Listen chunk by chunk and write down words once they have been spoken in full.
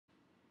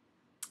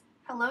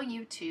Hello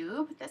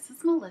YouTube, this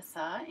is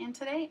Melissa and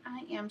today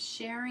I am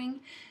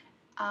sharing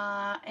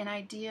an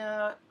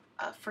idea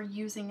for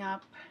using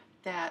up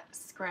that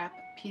scrap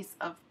piece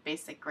of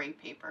basic gray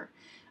paper.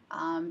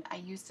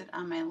 I used it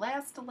on my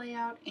last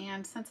layout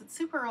and since it's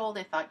super old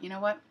I thought, you know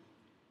what,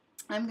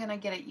 I'm gonna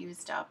get it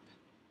used up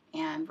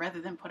and rather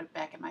than put it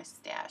back in my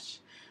stash.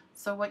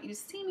 So what you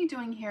see me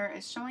doing here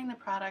is showing the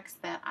products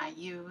that I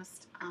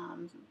used,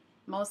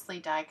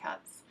 mostly die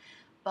cuts.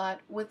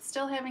 But with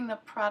still having the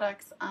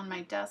products on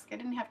my desk, I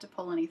didn't have to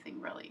pull anything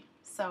really.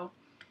 So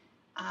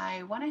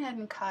I went ahead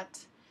and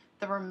cut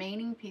the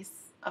remaining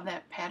piece of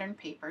that pattern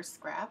paper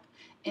scrap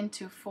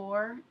into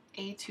 4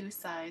 A2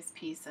 size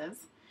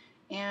pieces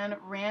and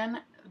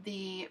ran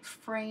the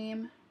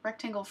frame,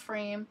 rectangle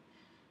frame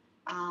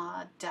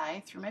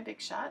die through my Big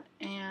Shot,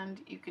 and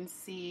you can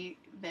see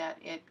that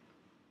it,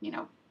 you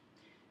know,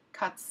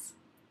 cuts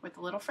with the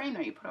little frame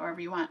there. You put it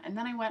wherever you want. And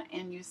then I went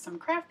and used some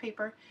craft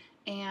paper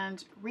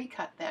and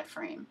recut that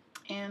frame.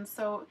 And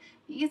so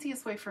the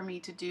easiest way for me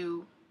to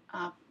do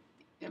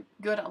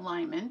good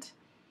alignment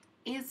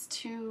is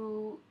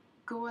to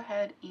go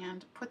ahead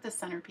and put the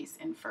centerpiece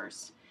in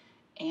first.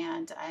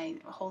 And I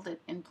hold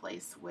it in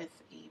place with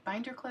a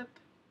binder clip.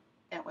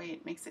 That way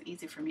it makes it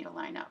easy for me to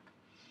line up.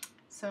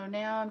 So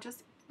now I'm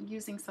just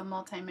using some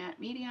multi-matte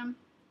medium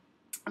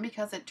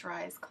because it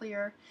dries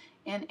clear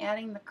and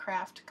adding the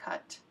craft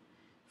cut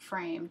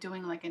frame,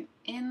 doing like an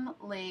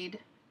inlaid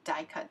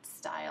die cut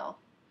style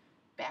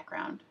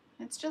background.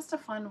 It's just a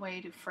fun way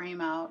to frame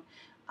out.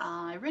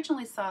 I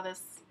originally saw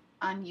this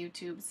on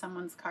YouTube,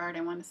 someone's card.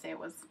 I want to say it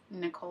was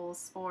Nicole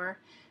Spore,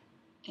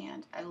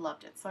 and I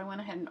loved it. So I went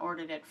ahead and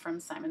ordered it from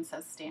Simon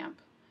Says Stamp.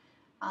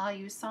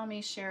 You saw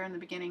me share in the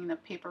beginning the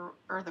paper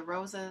or the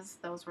roses.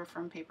 Those were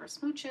from Paper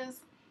Smooches,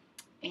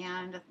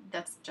 and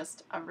that's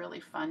just a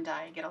really fun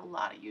die. I get a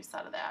lot of use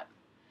out of that.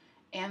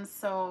 And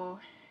so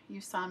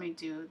you saw me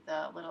do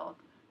the little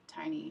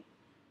tiny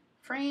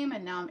frame,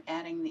 and now I'm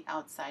adding the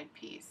outside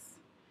piece.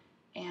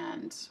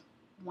 And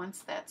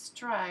once that's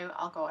dry,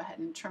 I'll go ahead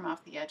and trim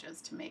off the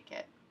edges to make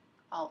it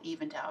all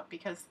evened out,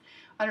 because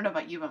I don't know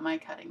about you, but my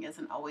cutting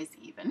isn't always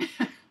even.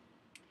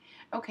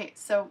 Okay,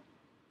 so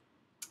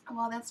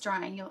while that's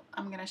drying,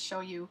 I'm going to show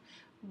you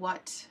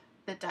what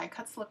the die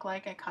cuts look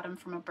like. I cut them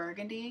from a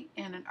burgundy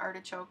and an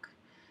artichoke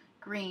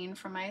green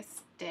from my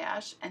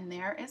stash, and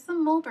there is the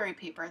mulberry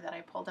paper that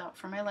I pulled out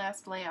from my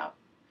last layout.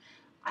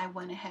 I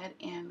went ahead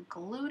and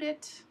glued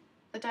it,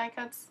 the die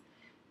cuts,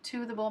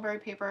 to the mulberry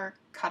paper,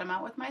 cut them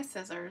out with my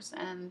scissors,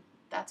 and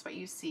that's what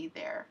you see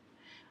there.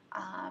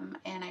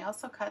 And I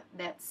also cut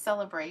that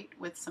Celebrate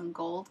with some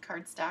gold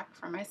cardstock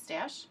from my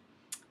stash,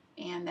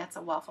 and that's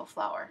a waffle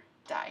flower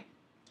die.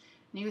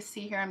 And you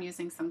see here I'm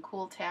using some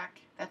Cool Tack.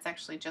 That's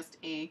actually just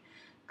a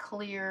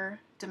clear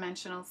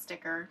dimensional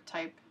sticker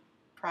type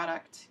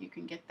product. You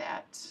can get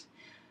that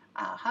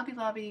Hobby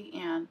Lobby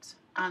and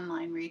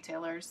online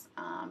retailers,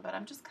 but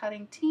I'm just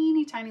cutting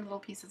teeny tiny little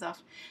pieces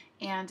off,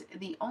 and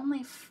the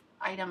only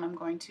item I'm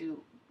going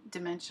to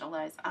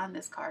dimensionalize on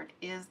this card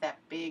is that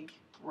big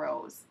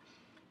rose,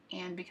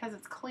 and because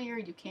it's clear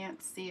you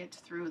can't see it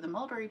through the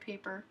mulberry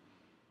paper,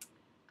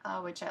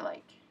 which I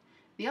like.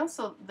 The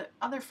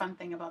other fun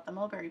thing about the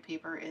mulberry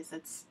paper is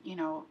it's, you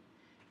know,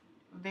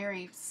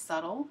 very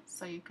subtle,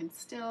 so you can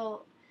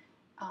still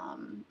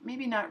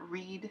maybe not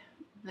read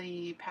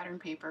the pattern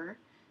paper,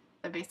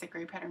 the basic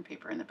gray pattern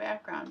paper in the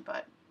background,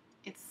 but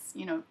it's,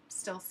 you know,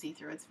 still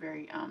see-through. It's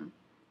very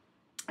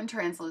and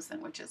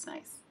translucent, which is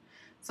nice.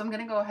 So I'm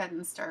going to go ahead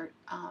and start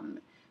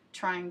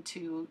trying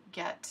to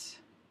get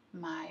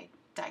my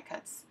die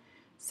cuts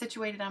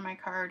situated on my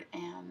card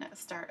and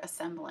start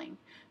assembling.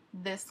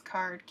 This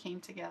card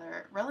came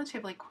together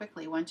relatively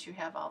quickly once you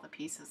have all the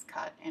pieces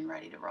cut and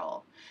ready to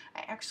roll.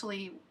 I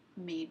actually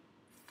made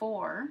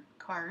 4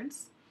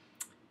 cards.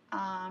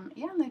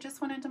 Yeah, and they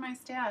just went into my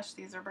stash.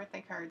 These are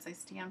birthday cards. I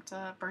stamped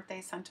a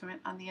birthday sentiment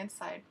on the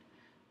inside.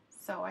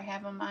 So I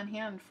have them on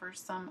hand for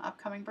some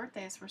upcoming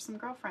birthdays for some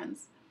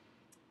girlfriends.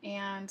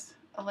 And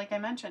like I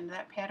mentioned,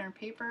 that pattern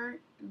paper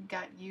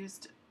got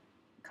used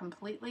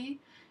completely,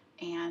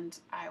 and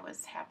I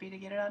was happy to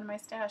get it out of my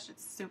stash.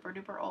 It's super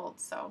duper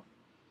old, so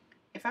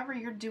if ever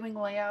you're doing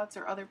layouts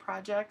or other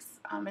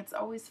projects, it's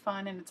always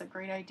fun and it's a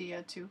great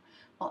idea to,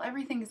 while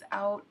everything's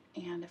out,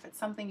 and if it's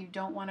something you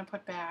don't want to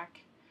put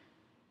back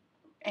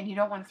and you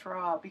don't want to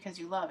throw out because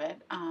you love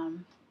it,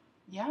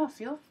 yeah,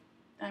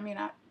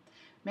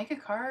 make a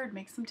card,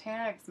 make some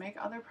tags, make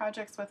other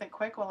projects with it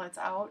quick while it's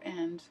out,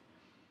 and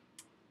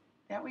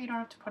that way you don't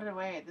have to put it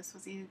away. This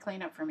was easy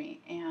cleanup for me,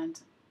 and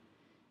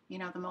you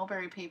know, the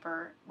mulberry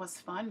paper was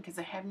fun because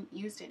I hadn't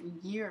used it in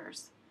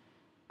years.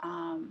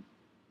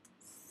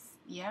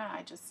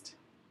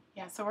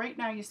 Yeah, so right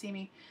now you see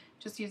me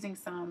just using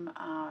some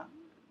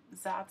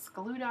Zotz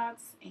glue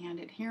dots and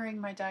adhering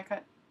my die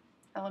cut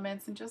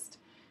elements and just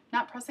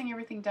not pressing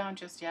everything down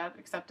just yet,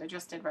 except I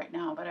just did right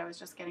now, but I was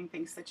just getting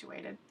things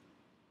situated.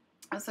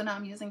 So now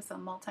I'm using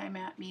some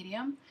multi-matte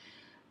medium,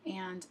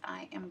 and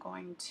I am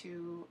going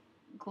to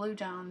glue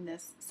down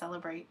this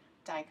Celebrate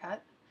die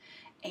cut.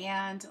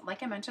 And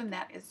like I mentioned,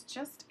 that is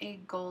just a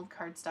gold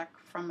cardstock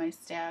from my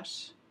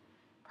stash,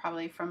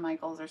 probably from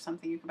Michael's or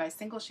something. You can buy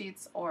single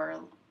sheets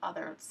or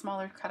other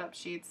smaller cut up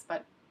sheets,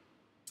 but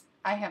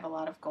I have a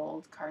lot of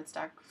gold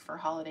cardstock for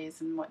holidays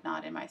and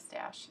whatnot in my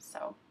stash.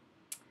 So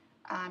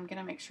I'm going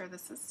to make sure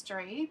this is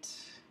straight,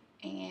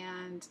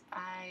 and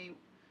I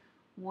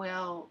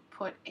will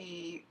put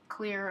a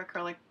clear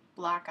acrylic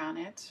block on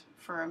it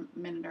for a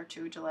minute or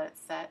two to let it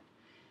set.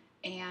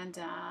 And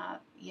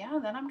yeah,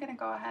 then I'm going to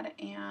go ahead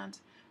and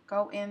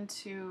go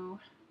into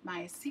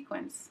my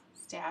sequins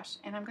stash,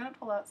 and I'm going to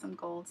pull out some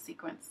gold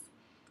sequins.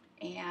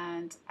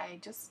 And I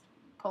just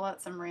pull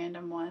out some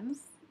random ones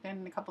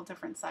in a couple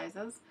different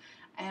sizes,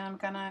 and I'm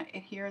going to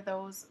adhere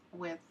those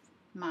with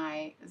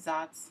my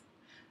Zotz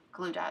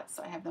glue dots.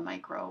 So I have the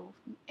micro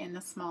and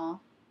the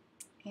small,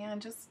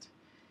 and just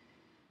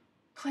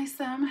place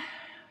them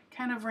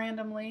kind of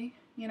randomly,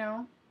 you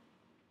know.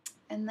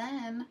 And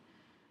then,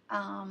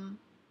 um,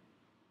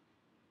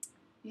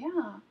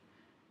 yeah,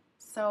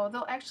 so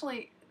they'll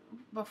actually,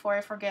 before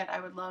I forget, I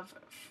would love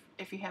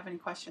if you have any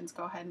questions,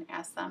 go ahead and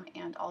ask them.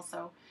 And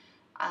also,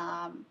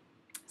 um,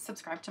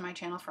 subscribe to my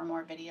channel for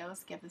more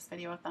videos. Give this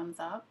video a thumbs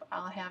up.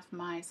 I'll have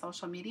my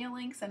social media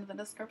links in the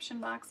description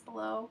box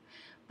below.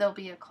 There'll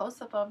be a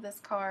close-up of this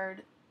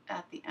card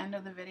at the end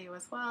of the video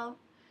as well.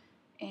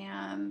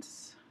 And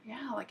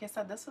yeah, like I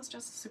said, this was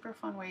just a super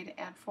fun way to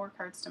add 4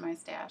 cards to my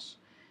stash.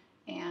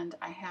 And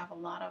I have a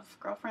lot of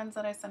girlfriends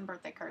that I send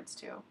birthday cards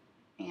to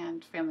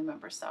and family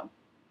members, so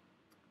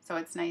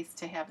it's nice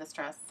to have the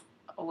stress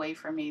away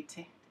from me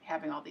to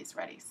having all these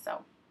ready.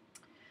 So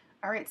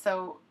all right,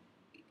 so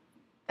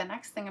the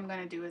next thing I'm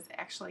going to do is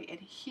actually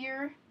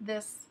adhere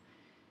this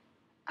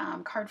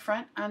card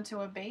front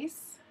onto a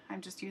base. I'm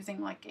just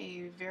using like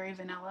a very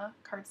vanilla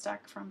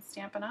cardstock from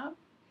Stampin' Up.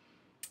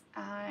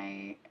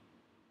 I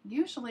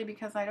usually,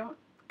 because I don't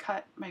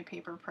cut my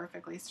paper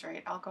perfectly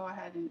straight, I'll go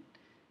ahead and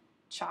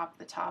chop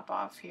the top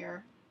off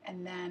here,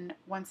 and then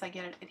once I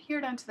get it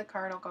adhered onto the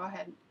card, I'll go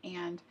ahead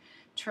and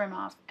trim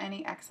off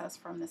any excess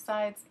from the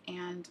sides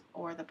and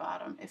or the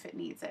bottom if it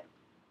needs it.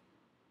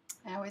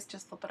 I always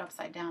just flip it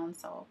upside down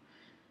so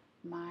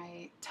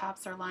my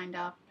tops are lined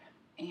up,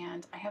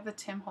 and I have the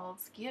Tim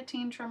Holtz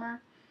guillotine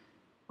trimmer,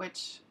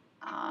 which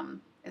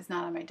is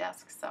not on my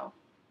desk, so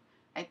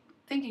I'm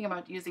thinking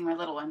about using my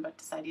little one, but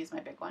decided to use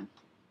my big one.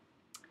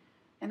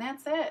 And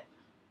that's it.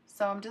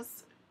 So I'm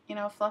just,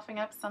 fluffing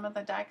up some of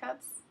the die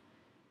cuts.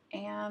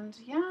 And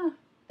yeah,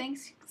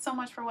 thanks so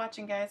much for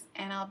watching, guys,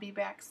 and I'll be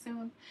back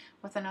soon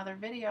with another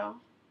video.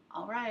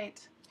 All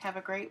right, have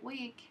a great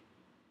week.